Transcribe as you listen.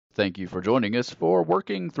Thank you for joining us for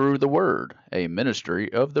Working Through the Word, a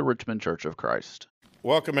ministry of the Richmond Church of Christ.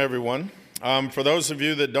 Welcome, everyone. For those of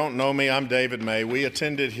you that don't know me, I'm David May. We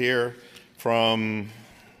attended here from,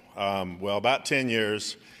 about 10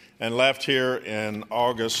 years and left here in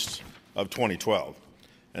August of 2012.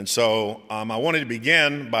 And so I wanted to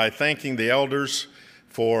begin by thanking the elders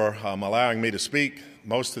for allowing me to speak.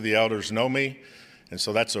 Most of the elders know me, and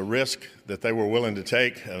so that's a risk that they were willing to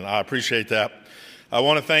take, and I appreciate that. I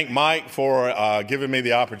want to thank Mike for giving me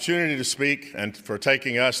the opportunity to speak and for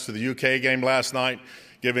taking us to the UK game last night,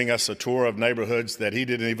 giving us a tour of neighborhoods that he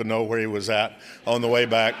didn't even know where he was at on the way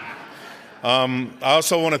back. I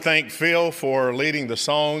also want to thank Phil for leading the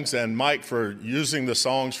songs and Mike for using the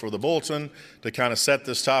songs for the bulletin to kind of set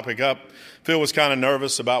this topic up. Phil was kind of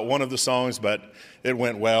nervous about one of the songs, but it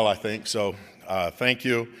went well, I think, so thank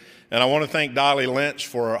you. And I want to thank Dolly Lynch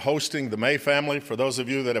for hosting the May family. For those of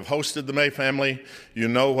you that have hosted the May family, you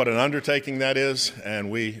know what an undertaking that is, and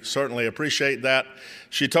we certainly appreciate that.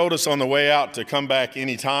 She told us on the way out to come back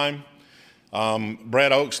anytime.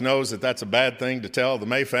 Brad Oakes knows that that's a bad thing to tell the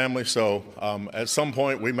May family, so at some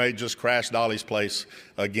point we may just crash Dolly's place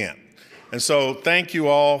again. And so thank you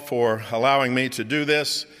all for allowing me to do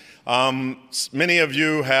this. Many of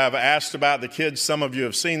you have asked about the kids. Some of you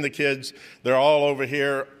have seen the kids. They're all over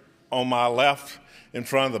here on my left in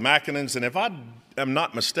front of the Mackinnons, and if I am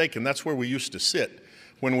not mistaken, that's where we used to sit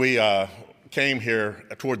when we came here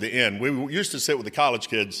toward the end. We used to sit with the college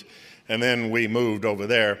kids, and then we moved over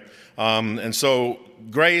there. And so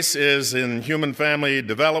Grace is in human family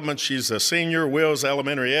development. She's a senior. Will's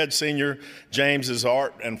elementary ed senior. James is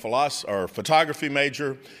art and photography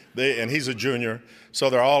major, and he's a junior. So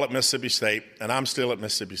they're all at Mississippi State, and I'm still at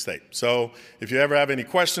Mississippi State. So if you ever have any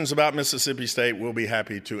questions about Mississippi State, we'll be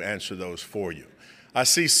happy to answer those for you. I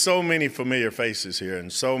see so many familiar faces here and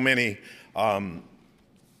so many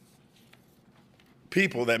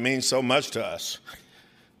people that mean so much to us.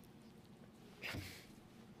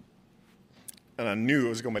 And I knew it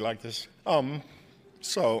was going to be like this.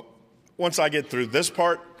 So once I get through this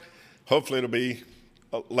part, hopefully it'll be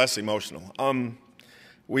less emotional.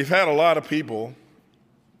 We've had a lot of people,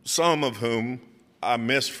 some of whom I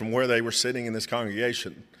missed from where they were sitting in this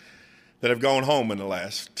congregation, that have gone home in the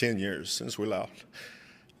last 10 years since we left.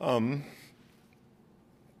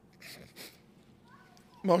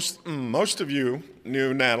 Most of you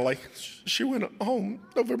knew Natalie. She went home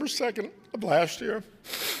November 2nd of last year.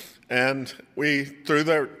 And we, through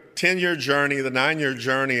the 10-year journey, the 9-year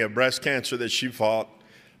journey of breast cancer that she fought,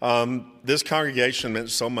 this congregation meant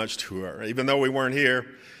so much to her. Even though we weren't here,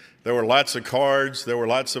 there were lots of cards, there were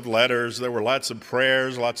lots of letters, there were lots of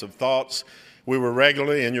prayers, lots of thoughts. We were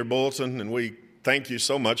regularly in your bulletin, and we thank you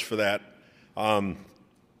so much for that.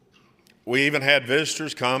 We even had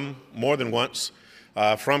visitors come more than once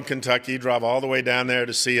from Kentucky, drive all the way down there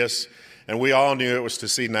to see us, and we all knew it was to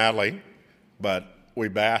see Natalie, but we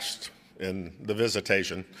basked in the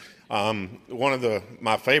visitation. One of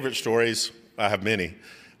my favorite stories, I have many,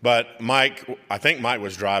 but Mike, I think Mike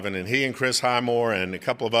was driving, and he and Chris Highmore and a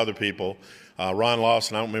couple of other people, Ron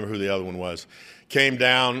Lawson, I don't remember who the other one was, came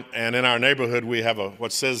down, and in our neighborhood we have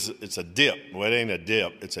what says it's a dip. Well, it ain't a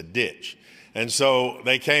dip, it's a ditch. And so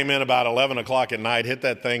they came in about 11 o'clock at night, hit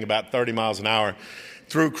that thing about 30 miles an hour,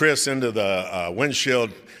 threw Chris into the windshield.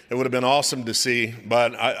 It would have been awesome to see,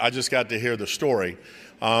 but I just got to hear the story.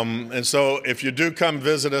 And so if you do come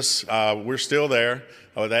visit us, we're still there.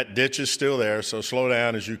 That ditch is still there, so slow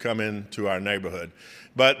down as you come into our neighborhood.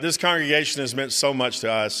 But this congregation has meant so much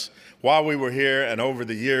to us while we were here and over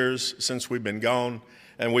the years since we've been gone,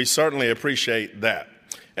 and we certainly appreciate that.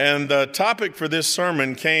 And the topic for this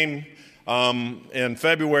sermon came in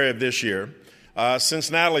February of this year.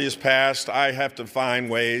 Since Natalie has passed, I have to find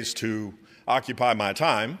ways to occupy my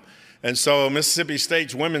time. And so Mississippi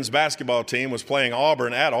State's women's basketball team was playing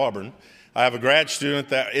Auburn at Auburn. I have a grad student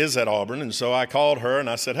that is at Auburn, and so I called her and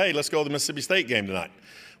I said, hey, let's go to the Mississippi State game tonight.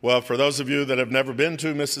 Well, for those of you that have never been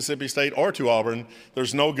to Mississippi State or to Auburn,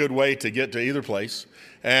 there's no good way to get to either place.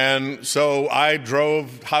 And so I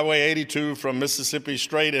drove Highway 82 from Mississippi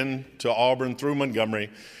straight into Auburn through Montgomery.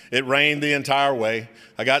 It rained the entire way.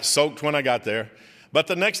 I got soaked when I got there. But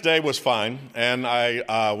the next day was fine, and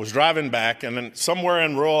I was driving back, and then somewhere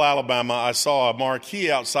in rural Alabama, I saw a marquee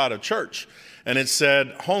outside a church, and it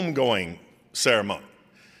said, homegoing ceremony.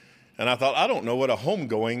 And I thought, I don't know what a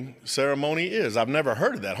homegoing ceremony is. I've never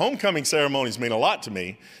heard of that. Homecoming ceremonies mean a lot to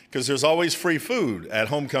me because there's always free food at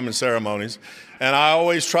homecoming ceremonies. And I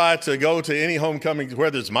always try to go to any homecoming,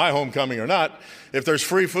 whether it's my homecoming or not. If there's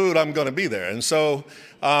free food, I'm going to be there. And so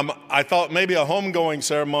I thought maybe a homegoing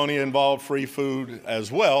ceremony involved free food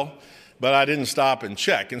as well. but I didn't stop and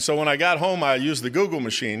check. And so when I got home, I used the Google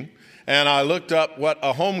machine, and I looked up what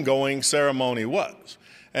a homegoing ceremony was.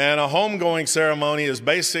 And a homegoing ceremony is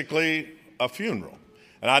basically a funeral.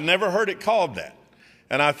 And I'd never heard it called that.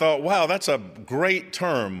 And I thought, wow, that's a great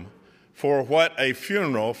term for what a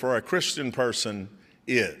funeral for a Christian person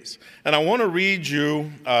is. And I want to read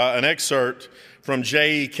you an excerpt from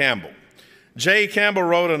J.E. Campbell. J.E. Campbell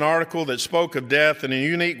wrote an article that spoke of death in a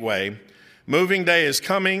unique way. Moving day is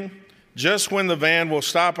coming. Just when the van will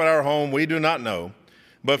stop at our home, we do not know.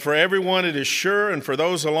 But for everyone it is sure, and for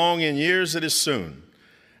those along in years it is soon.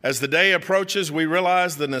 As the day approaches, we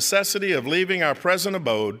realize the necessity of leaving our present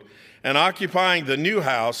abode and occupying the new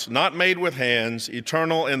house, not made with hands,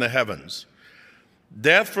 eternal in the heavens.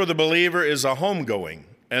 Death for the believer is a homegoing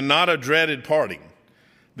and not a dreaded parting.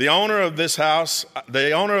 The owner of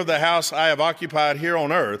the house I have occupied here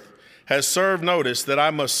on earth has served notice that I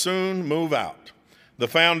must soon move out. The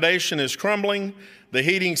foundation is crumbling, the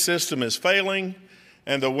heating system is failing,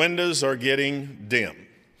 and the windows are getting dim.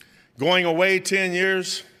 Going away 10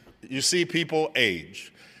 years, you see people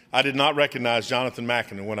age. I did not recognize Jonathan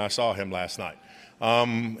McKinnon when I saw him last night.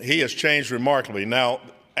 He has changed remarkably. Now,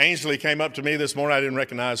 Ainsley came up to me this morning. I didn't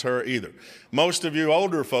recognize her either. Most of you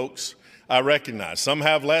older folks, I recognize. Some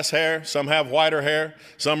have less hair, some have whiter hair,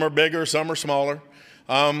 some are bigger, some are smaller.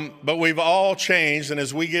 But we've all changed, and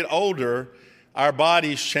as we get older, our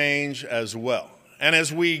bodies change as well. And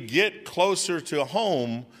as we get closer to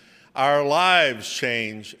home, our lives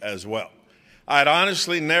change as well. I'd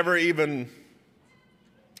honestly never even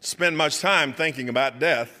spent much time thinking about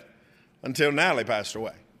death until Natalie passed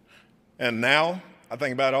away. And now I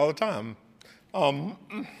think about it all the time.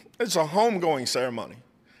 It's a homegoing ceremony.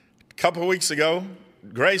 A couple of weeks ago,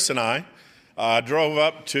 Grace and I drove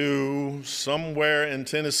up to somewhere in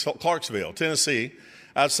Clarksville, Tennessee,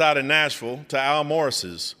 outside of Nashville, to Al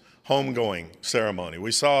Morris's homegoing ceremony.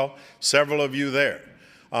 We saw several of you there.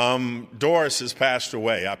 Doris has passed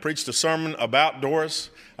away. I preached a sermon about Doris.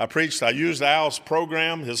 I used Al's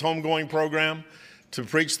program, his homegoing program, to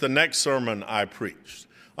preach the next sermon I preached.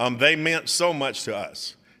 They meant so much to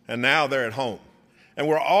us, and now they're at home. And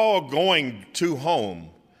we're all going to home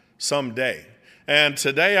someday. And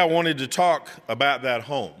today I wanted to talk about that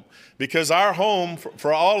home, because our home,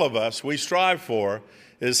 for all of us, we strive for,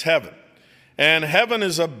 is heaven. And heaven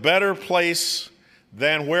is a better place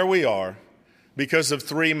than where we are because of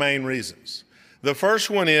three main reasons. The first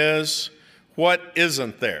one is, what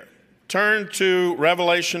isn't there? Turn to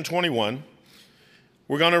Revelation 21.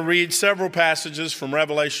 We're going to read several passages from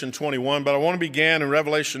Revelation 21, but I want to begin in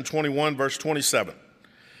Revelation 21, verse 27.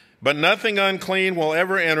 But nothing unclean will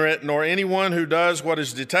ever enter it, nor anyone who does what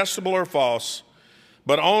is detestable or false,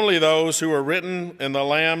 but only those who are written in the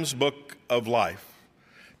Lamb's book of life.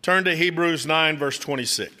 Turn to Hebrews 9, verse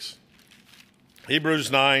 26.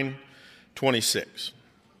 Hebrews 9, 26.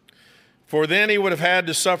 For then he would have had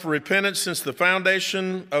to suffer repentance since the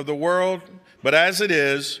foundation of the world, but as it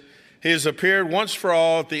is, he has appeared once for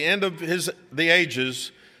all at the end of the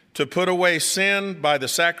ages to put away sin by the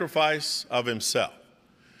sacrifice of himself.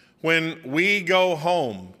 When we go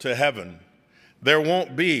home to heaven, there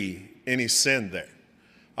won't be any sin there.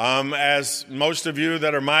 As most of you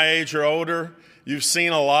that are my age or older, you've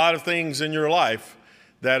seen a lot of things in your life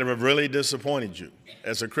that have really disappointed you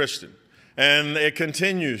as a Christian. And it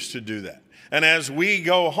continues to do that. And as we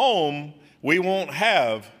go home, we won't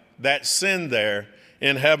have that sin there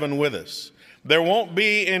in heaven with us. There won't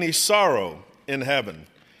be any sorrow in heaven.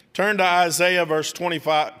 Turn to Isaiah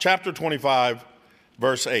chapter 25,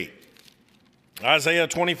 verse 8. Isaiah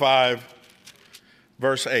 25,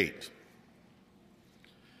 verse 8.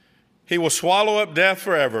 He will swallow up death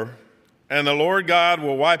forever, and the Lord God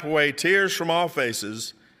will wipe away tears from all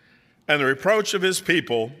faces, and the reproach of his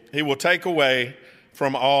people he will take away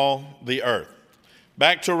from all the earth.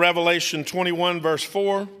 Back to Revelation 21, verse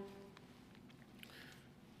 4.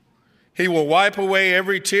 He will wipe away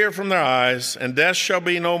every tear from their eyes, and death shall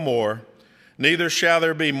be no more. Neither shall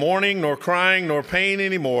there be mourning, nor crying, nor pain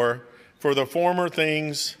any more, for the former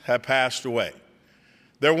things have passed away.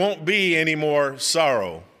 There won't be any more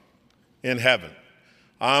sorrow in heaven.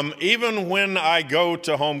 Even when I go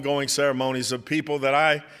to homegoing ceremonies of people that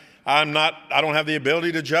I don't have the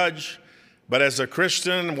ability to judge, but as a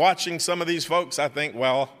Christian watching some of these folks, I think,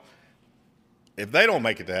 well, if they don't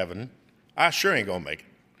make it to heaven, I sure ain't gonna make it.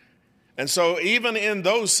 And so even in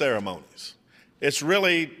those ceremonies, it's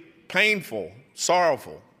really painful,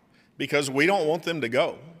 sorrowful, because we don't want them to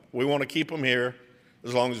go. We want to keep them here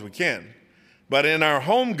as long as we can. But in our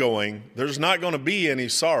homegoing, there's not going to be any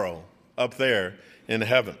sorrow up there in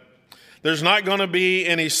heaven. There's not going to be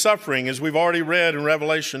any suffering, as we've already read in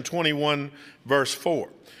Revelation 21, verse 4.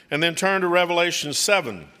 And then turn to Revelation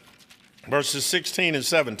 7, verses 16 and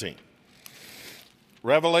 17.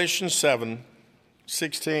 Revelation 7,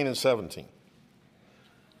 16 and 17.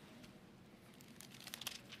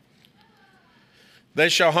 They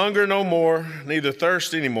shall hunger no more, neither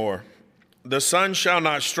thirst any more. The sun shall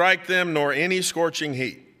not strike them, nor any scorching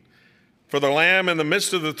heat. For the Lamb in the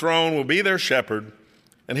midst of the throne will be their shepherd,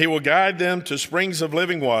 and he will guide them to springs of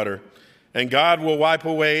living water, and God will wipe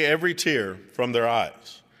away every tear from their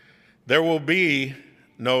eyes. There will be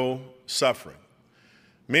no suffering.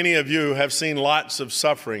 Many of you have seen lots of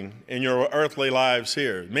suffering in your earthly lives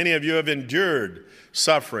here. Many of you have endured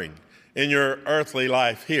suffering in your earthly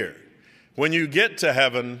life here. When you get to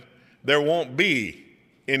heaven, there won't be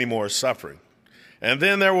any more suffering. And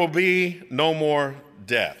then there will be no more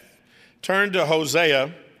death. Turn to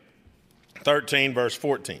Hosea 13, verse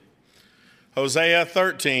 14. Hosea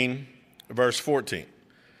 13, verse 14.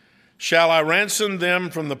 Shall I ransom them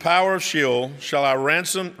from the power of Sheol? Shall I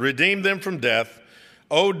redeem them from death?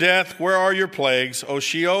 O death, where are your plagues? O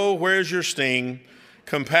Sheol, where is your sting?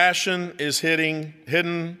 Compassion is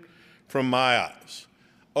hidden from my eyes.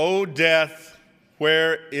 O death,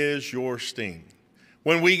 where is your sting?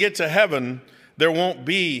 When we get to heaven, there won't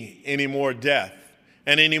be any more death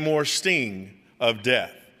and any more sting of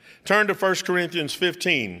death. Turn to 1 Corinthians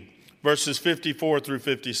 15, verses 54 through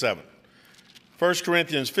 57. 1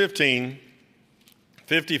 Corinthians 15,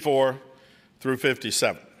 54 through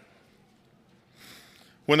 57.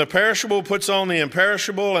 When the perishable puts on the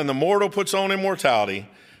imperishable and the mortal puts on immortality,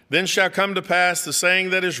 then shall come to pass the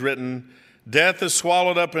saying that is written, death is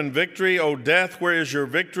swallowed up in victory. O death, where is your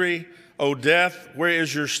victory? O death, where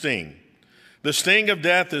is your sting? The sting of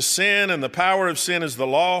death is sin, and the power of sin is the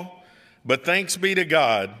law. But thanks be to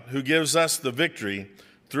God who gives us the victory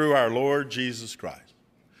through our Lord Jesus Christ.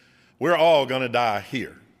 We're all going to die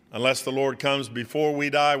here. Unless the Lord comes before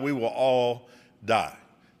we die, we will all die.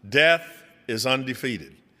 Death is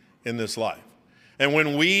undefeated in this life. And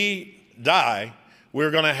when we die,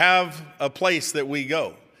 we're going to have a place that we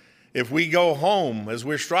go. If we go home, as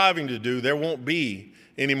we're striving to do, there won't be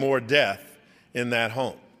any more death in that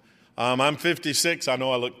home. I'm 56. I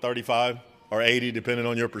know I look 35 or 80, depending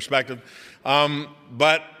on your perspective.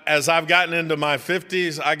 But as I've gotten into my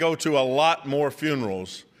 50s, I go to a lot more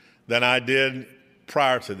funerals than I did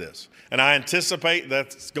prior to this. And I anticipate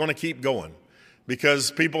that's going to keep going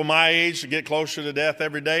because people my age get closer to death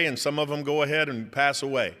every day, and some of them go ahead and pass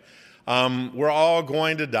away. We're all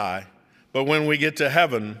going to die, but when we get to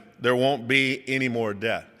heaven, there won't be any more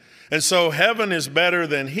death. And so heaven is better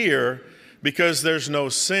than here because there's no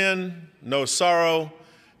sin, no sorrow,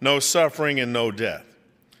 no suffering, and no death.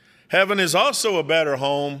 Heaven is also a better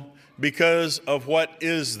home because of what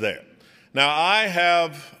is there. Now, I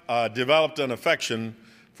have developed an affection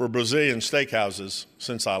for Brazilian steakhouses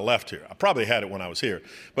since I left here. I probably had it when I was here,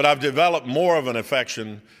 but I've developed more of an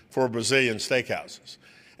affection for Brazilian steakhouses.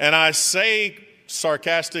 And I say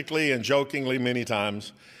sarcastically and jokingly many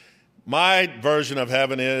times, my version of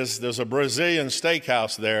heaven is there's a Brazilian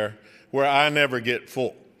steakhouse there where I never get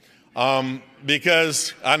full.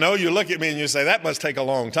 Because I know you look at me and you say, that must take a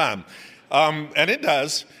long time. And it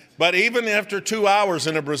does. But even after 2 hours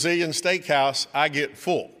in a Brazilian steakhouse, I get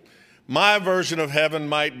full. My version of heaven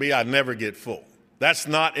might be I never get full. That's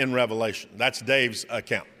not in Revelation. That's Dave's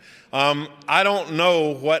account. I don't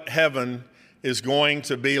know what heaven is going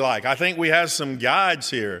to be like. I think we have some guides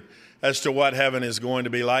here as to what heaven is going to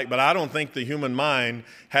be like, but I don't think the human mind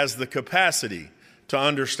has the capacity to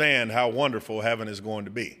understand how wonderful heaven is going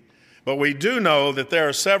to be. But we do know that there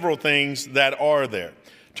are several things that are there.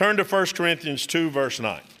 Turn to 1 Corinthians 2, verse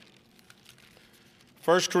 9.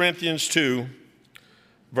 1 Corinthians 2,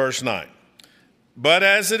 verse 9. But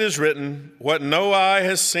as it is written, what no eye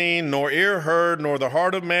has seen, nor ear heard, nor the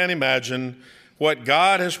heart of man imagined, what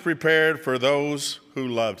God has prepared for those who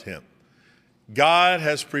loved him. God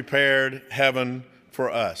has prepared heaven for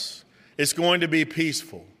us. It's going to be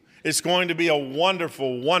peaceful. It's going to be a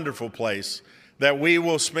wonderful, wonderful place that we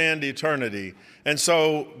will spend eternity. And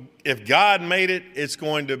so if God made it, it's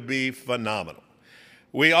going to be phenomenal.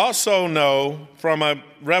 We also know from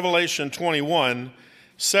Revelation 21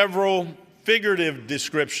 several figurative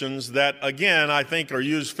descriptions that, again, I think are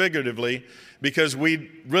used figuratively because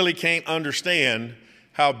we really can't understand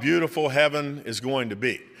how beautiful heaven is going to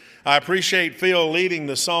be. I appreciate Phil leading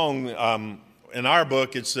the song. In our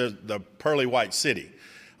book, it's the Pearly White City.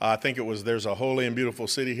 I think it was There's a Holy and Beautiful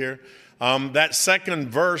City Here. That second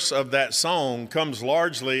verse of that song comes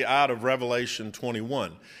largely out of Revelation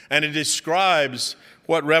 21. And it describes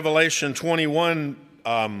what Revelation 21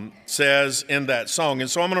 says in that song. And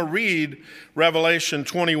so I'm going to read Revelation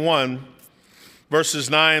 21, verses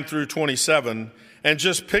 9 through 27, and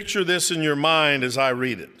just picture this in your mind as I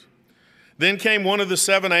read it. Then came one of the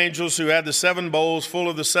seven angels who had the seven bowls full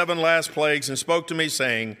of the seven last plagues and spoke to me,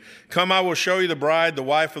 saying, Come, I will show you the bride, the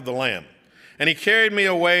wife of the Lamb. And he carried me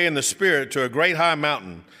away in the Spirit to a great high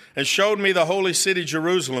mountain and showed me the holy city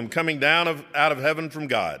Jerusalem coming down out of heaven from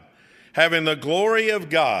God, having the glory of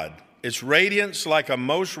God, its radiance like a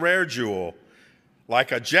most rare jewel,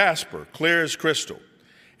 like a jasper, clear as crystal.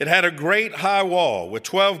 It had a great high wall with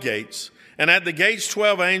 12 gates, and at the gates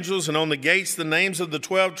 12 angels, and on the gates the names of the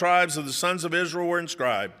 12 tribes of the sons of Israel were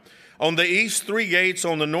inscribed. On the east 3 gates,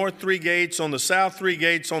 on the north 3 gates, on the south 3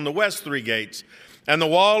 gates, on the west 3 gates. And the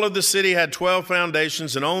wall of the city had 12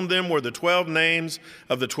 foundations, and on them were the 12 names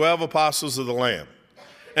of the 12 apostles of the Lamb.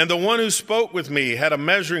 And the one who spoke with me had a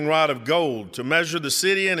measuring rod of gold to measure the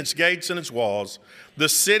city and its gates and its walls. The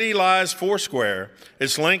city lies 4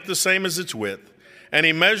 its length the same as its width. And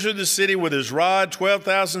he measured the city with his rod,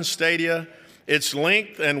 12,000 stadia. Its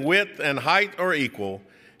length and width and height are equal.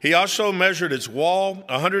 He also measured its wall,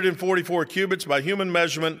 144 cubits by human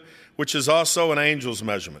measurement, which is also an angel's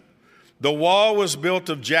measurement. The wall was built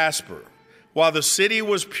of jasper, while the city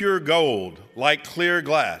was pure gold, like clear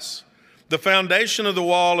glass. The foundation of the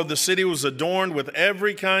wall of the city was adorned with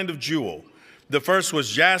every kind of jewel. The first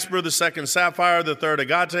was jasper, the second sapphire, the third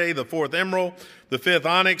agate, the fourth emerald, the fifth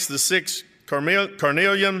onyx, the sixth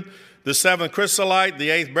carnelian, the seventh chrysolite, the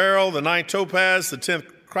eighth beryl, the ninth topaz, the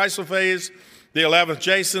 10th chrysoprase, the 11th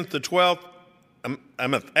jacinth, the 12th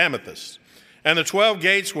amethyst. And the 12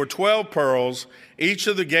 gates were 12 pearls, each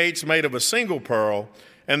of the gates made of a single pearl,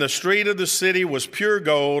 and the street of the city was pure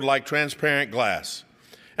gold like transparent glass.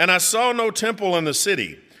 And I saw no temple in the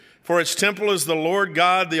city, for its temple is the Lord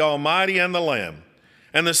God, the Almighty, and the Lamb.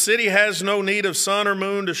 And the city has no need of sun or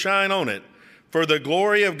moon to shine on it, for the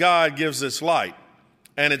glory of God gives its light,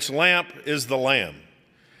 and its lamp is the Lamb.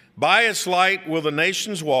 By its light will the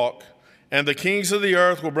nations walk, and the kings of the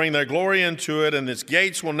earth will bring their glory into it, and its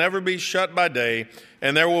gates will never be shut by day,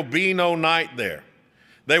 and there will be no night there.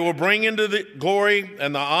 They will bring into the glory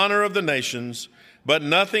and the honor of the nations, but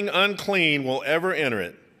nothing unclean will ever enter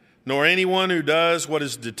it, nor anyone who does what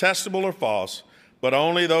is detestable or false, but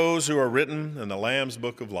only those who are written in the Lamb's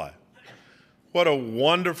book of life. What a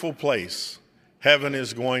wonderful place heaven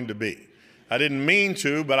is going to be. I didn't mean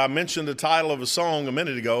to, but I mentioned the title of a song a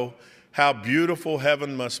minute ago, How Beautiful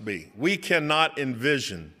Heaven Must Be. We cannot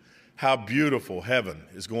envision how beautiful heaven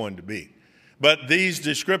is going to be. But these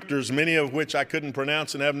descriptors, many of which I couldn't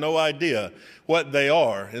pronounce and have no idea what they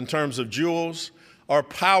are in terms of jewels, are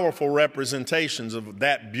powerful representations of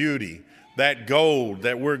that beauty, that gold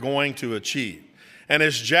that we're going to achieve. And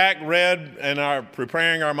as Jack read and are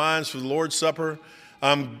preparing our minds for the Lord's Supper,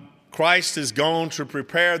 Christ has gone to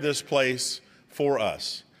prepare this place for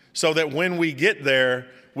us so that when we get there,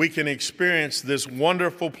 we can experience this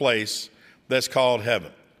wonderful place that's called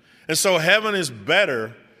heaven. And so heaven is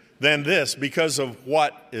better than this because of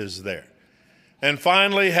what is there. And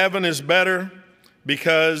finally, heaven is better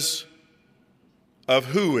because of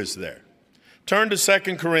who is there. Turn to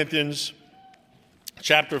 2 Corinthians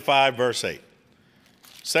chapter 5, verse 8.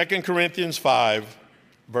 2 Corinthians 5,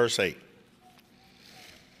 verse 8.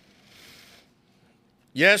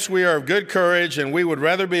 Yes, we are of good courage, and we would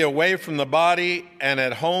rather be away from the body and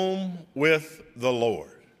at home with the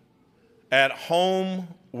Lord. At home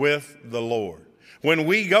with the Lord. When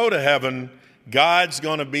we go to heaven, God's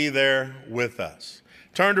going to be there with us.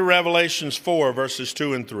 Turn to Revelations 4, verses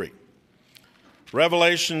 2 and 3.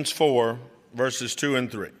 Revelations 4, verses 2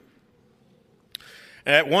 and 3.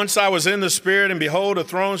 At once I was in the Spirit, and behold, a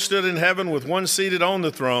throne stood in heaven with one seated on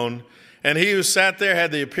the throne. And he who sat there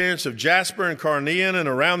had the appearance of jasper and carnelian, and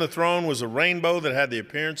around the throne was a rainbow that had the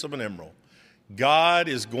appearance of an emerald. God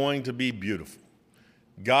is going to be beautiful.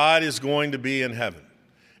 God is going to be in heaven.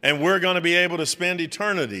 And we're going to be able to spend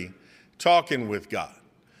eternity talking with God.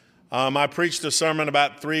 I preached a sermon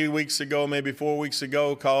about 3 weeks ago, maybe 4 weeks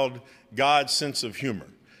ago, called God's Sense of Humor,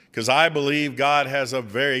 because I believe God has a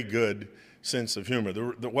very good sense of humor.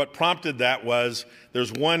 What prompted that was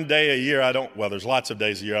there's one day a year there's lots of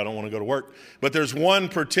days a year I don't want to go to work, but there's one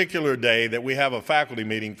particular day that we have a faculty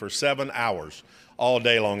meeting for 7 hours all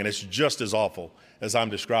day long, and it's just as awful as I'm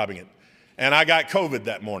describing it. And I got COVID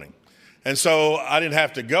that morning. And so I didn't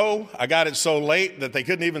have to go. I got it so late that they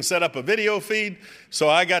couldn't even set up a video feed, so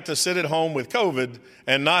I got to sit at home with COVID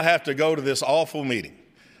and not have to go to this awful meeting.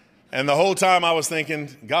 And the whole time I was thinking,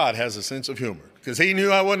 God has a sense of humor, because he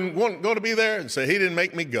knew I wasn't going to be there, and so he didn't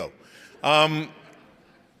make me go. I'm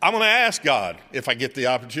going to ask God, if I get the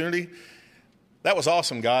opportunity, That was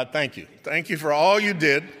awesome, God. Thank you. Thank you for all you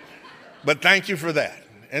did, but thank you for that.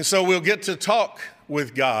 And so we'll get to talk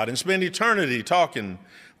with God and spend eternity talking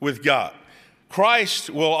with God. Christ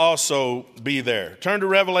will also be there. Turn to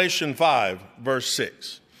Revelation 5, verse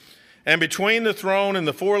 6. And between the throne and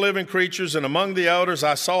the four living creatures and among the elders,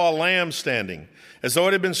 I saw a lamb standing, as though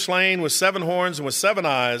it had been slain, with 7 horns and with 7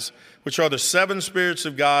 eyes, which are the 7 spirits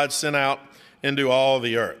of God sent out into all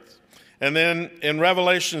the earth. And then in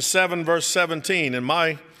Revelation 7, verse 17, that's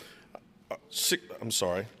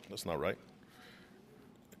not right.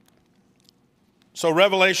 So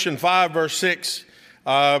Revelation 5, verse 6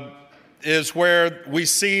 is where we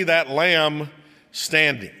see that lamb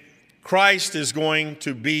standing. Christ is going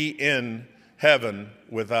to be in heaven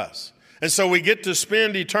with us. And so we get to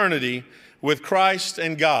spend eternity with Christ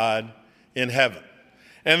and God in heaven.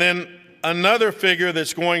 And then another figure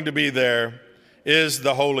that's going to be there is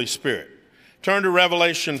the Holy Spirit. Turn to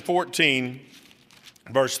Revelation 14,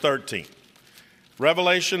 verse 13.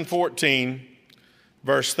 Revelation 14,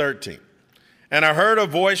 verse 13. And I heard a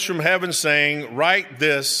voice from heaven saying, "Write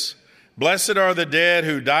this, blessed are the dead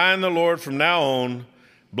who die in the Lord from now on.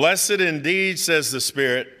 Blessed indeed, says the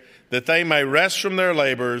Spirit, that they may rest from their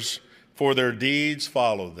labors, for their deeds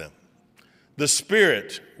follow them." The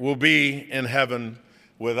Spirit will be in heaven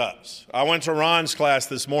with us. I went to Ron's class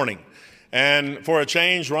this morning, and for a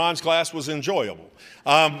change, Ron's class was enjoyable.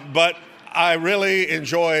 But I really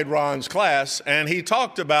enjoyed Ron's class, and he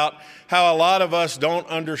talked about how a lot of us don't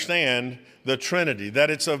understand the Trinity, that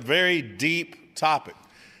it's a very deep topic.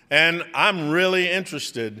 And I'm really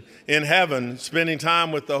interested in heaven, spending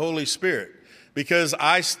time with the Holy Spirit, because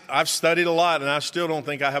I've studied a lot, and I still don't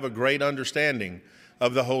think I have a great understanding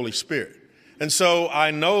of the Holy Spirit. And so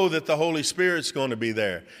I know that the Holy Spirit's going to be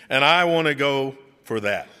there, and I want to go for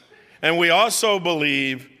that. And we also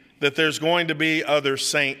believe that there's going to be other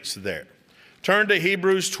saints there. Turn to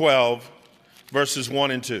Hebrews 12, verses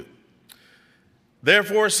 1 and 2.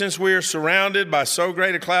 Therefore, since we are surrounded by so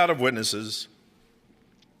great a cloud of witnesses,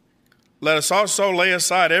 let us also lay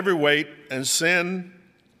aside every weight and sin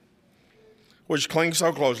which clings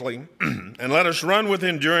so closely, and let us run with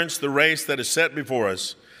endurance the race that is set before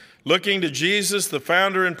us, looking to Jesus, the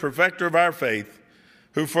founder and perfecter of our faith,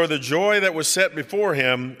 who for the joy that was set before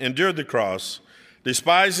him endured the cross,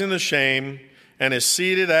 despising the shame, and is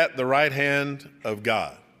seated at the right hand of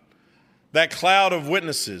God. That cloud of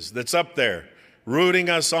witnesses that's up there, rooting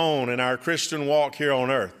us on in our Christian walk here on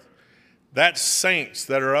earth, that's saints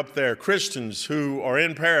that are up there, Christians who are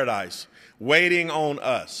in waiting on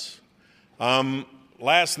us.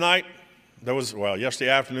 Last night, yesterday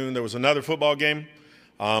afternoon, there was another football game.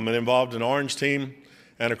 It involved an orange team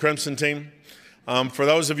and a crimson team. For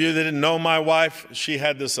those of you that didn't know my wife, she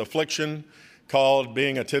had this affliction called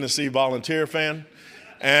being a Tennessee Volunteer fan.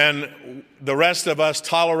 And the rest of us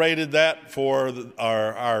tolerated that for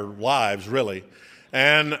our lives, really.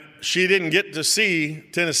 And she didn't get to see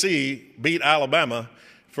Tennessee beat Alabama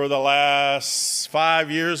for the last 5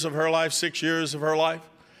 years of her life, 6 years of her life.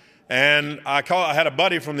 And I had a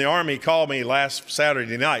buddy from the Army call me last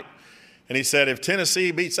Saturday night, and he said, if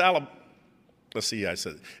Tennessee beats Alabama this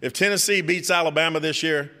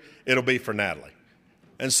year, it'll be for Natalie.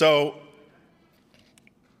 And so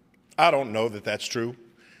I don't know that that's true,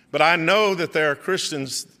 but I know that there are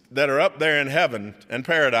Christians that are up there in heaven and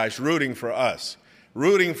paradise rooting for us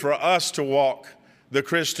to walk the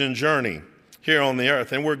Christian journey here on the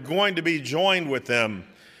earth. And we're going to be joined with them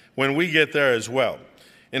when we get there as well.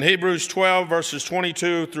 In Hebrews 12, verses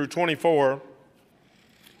 22 through 24,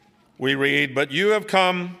 we read, "But you have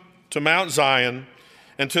come to Mount Zion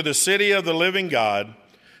and to the city of the living God,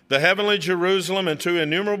 the heavenly Jerusalem, and to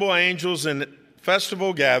innumerable angels in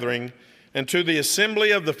festival gathering, and to the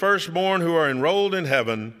assembly of the firstborn who are enrolled in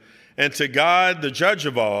heaven, and to God, the judge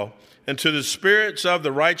of all, and to the spirits of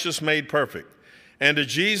the righteous made perfect, and to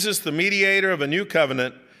Jesus, the mediator of a new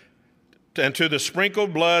covenant, and to the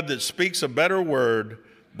sprinkled blood that speaks a better word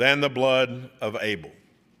than the blood of Abel."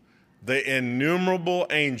 The innumerable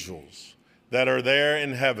angels that are there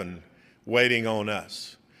in heaven waiting on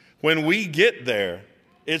us. When we get there,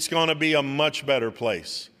 it's going to be a much better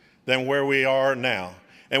place than where we are now.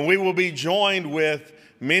 And we will be joined with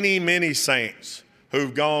many, many saints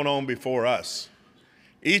who've gone on before us.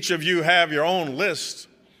 Each of you have your own list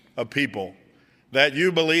of people that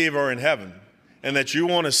you believe are in heaven and that you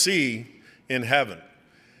want to see in heaven.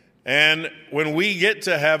 And when we get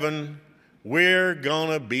to heaven, we're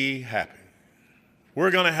going to be happy.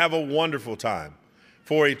 We're going to have a wonderful time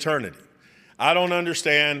for eternity. I don't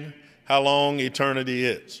understand how long eternity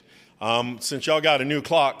is. Since y'all got a new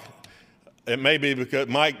clock, It may be because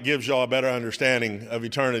Mike gives y'all a better understanding of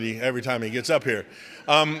eternity every time he gets up here.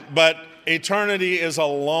 But eternity is a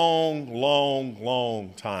long, long,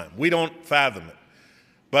 long time. We don't fathom it.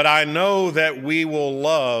 But I know that we will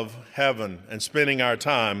love heaven and spending our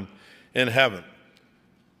time in heaven.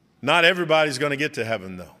 Not everybody's going to get to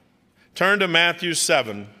heaven, though. Turn to Matthew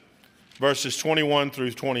 7, verses 21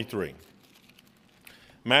 through 23.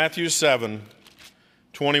 Matthew 7,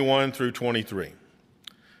 21 through 23.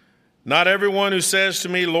 Not everyone who says to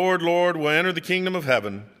me, Lord, Lord, will enter the kingdom of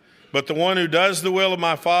heaven, but the one who does the will of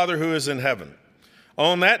my Father who is in heaven.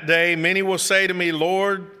 On that day, many will say to me,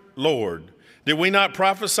 Lord, Lord, did we not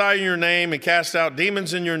prophesy in your name and cast out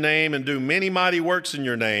demons in your name and do many mighty works in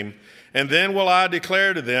your name? And then will I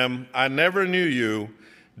declare to them, I never knew you.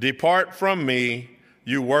 Depart from me,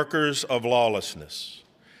 you workers of lawlessness.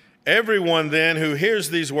 Everyone then who hears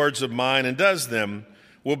these words of mine and does them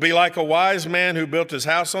will be like a wise man who built his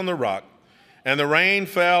house on the rock. And the rain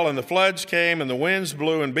fell, and the floods came, and the winds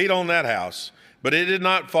blew and beat on that house. But it did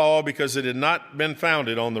not fall because it had not been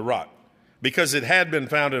founded on the rock. Because it had been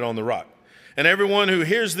founded on the rock. And everyone who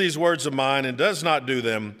hears these words of mine and does not do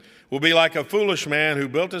them will be like a foolish man who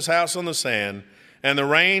built his house on the sand. And the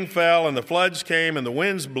rain fell, and the floods came, and the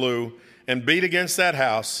winds blew and beat against that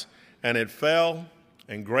house. And it fell,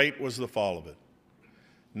 and great was the fall of it.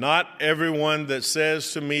 Not everyone that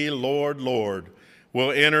says to me, Lord, Lord,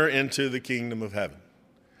 will enter into the kingdom of heaven.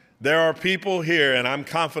 There are people here, and I'm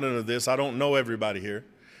confident of this. I don't know everybody here.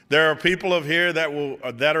 There are people of here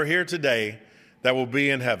that are here today that will be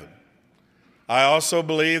in heaven. I also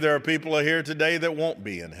believe there are people here today that won't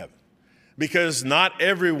be in heaven, because not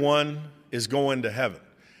everyone is going to heaven.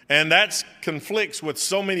 And that conflicts with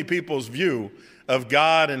so many people's view of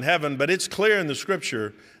God and heaven, but it's clear in the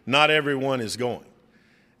scripture, not everyone is going.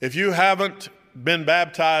 If you haven't been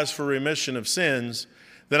baptized for remission of sins,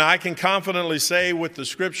 then I can confidently say with the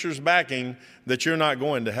scriptures backing that you're not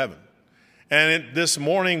going to heaven. And this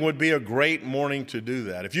morning would be a great morning to do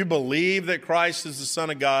that. If you believe that Christ is the Son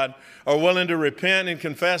of God, are willing to repent and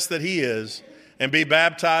confess that he is, and be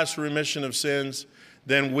baptized for remission of sins,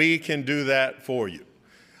 then we can do that for you.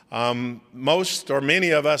 Most or many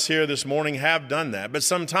of us here this morning have done that, but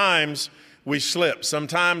sometimes we slip,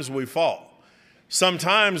 sometimes we fall.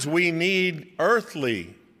 Sometimes we need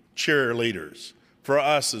earthly cheerleaders for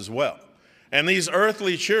us as well. And these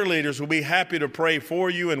earthly cheerleaders will be happy to pray for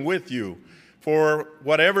you and with you for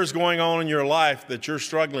whatever's going on in your life that you're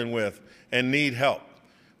struggling with and need help.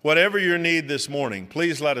 Whatever your need this morning,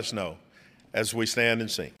 please let us know as we stand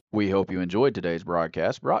and sing. We hope you enjoyed today's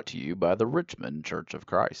broadcast, brought to you by the Richmond Church of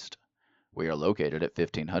Christ. We are located at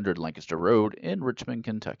 1500 Lancaster Road in Richmond,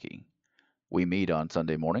 Kentucky. We meet on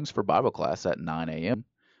Sunday mornings for Bible class at 9 a.m.,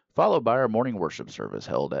 followed by our morning worship service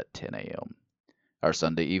held at 10 a.m. Our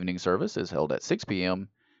Sunday evening service is held at 6 p.m.,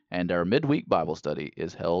 and our midweek Bible study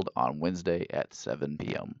is held on Wednesday at 7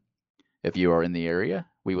 p.m. If you are in the area,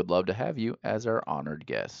 we would love to have you as our honored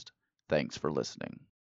guest. Thanks for listening.